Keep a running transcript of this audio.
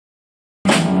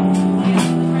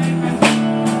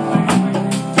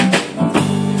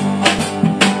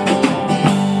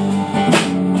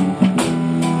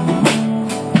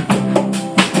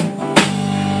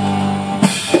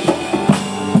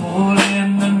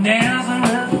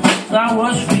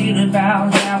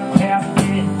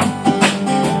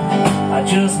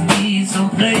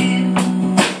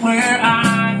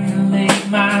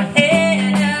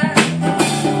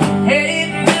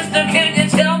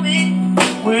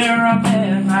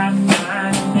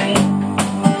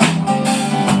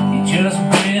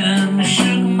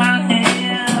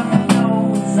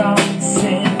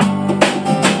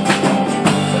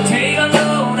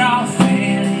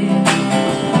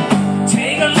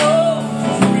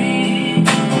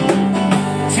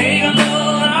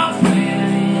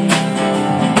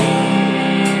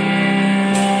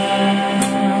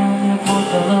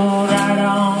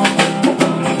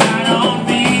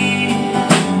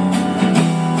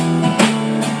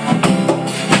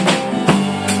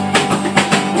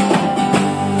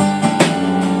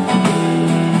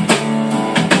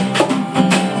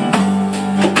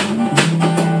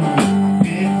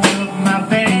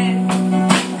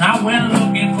I went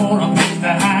looking for a place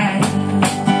to hide.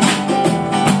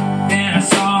 Then I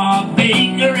saw a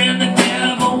baker and the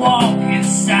devil walking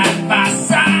side by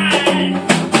side.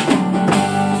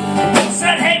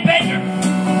 Said, hey baker,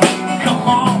 come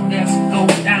on, let's go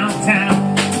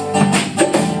downtown.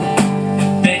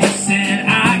 The baker said,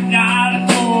 I gotta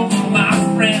go, but my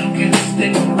friend can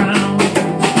stick around.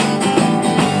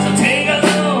 So take a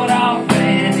load off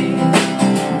Fanny,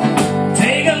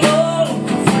 take a load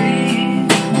for free,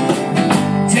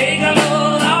 take a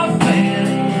load off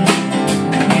Fanny.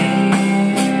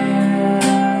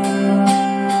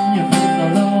 You put the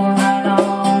load right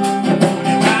on, you put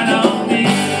it right on me.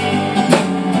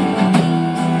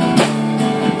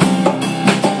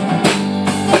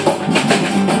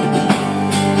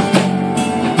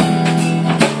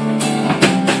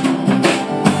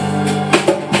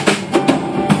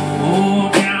 Oh,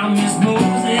 now Miss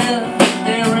Moses,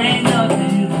 there ain't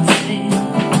nothing you can say.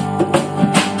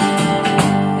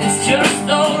 It's just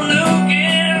old Luke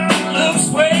and Luke's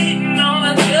waiting on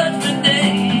a judgment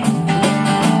day.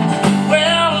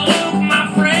 Well, Luke, my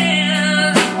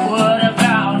friend, what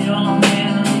about your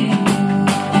melody?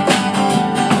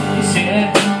 He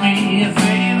said to me, a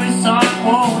favorite song,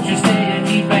 won't you stay and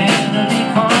keep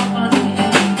Angeline company?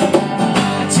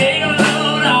 Take a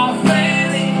load off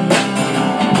Fanny,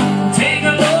 take a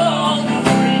load for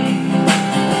free,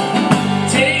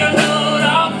 take a load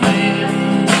off Fanny.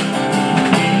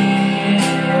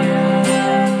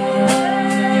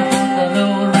 Put the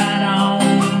load right on,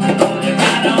 put it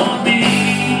right on me.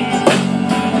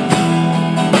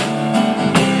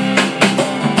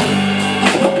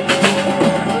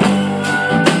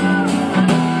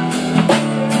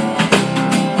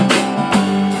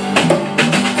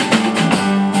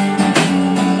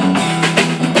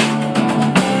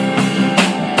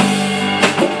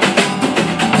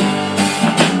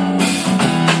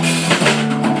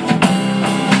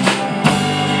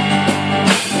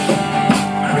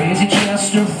 Crazy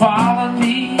Chester followed me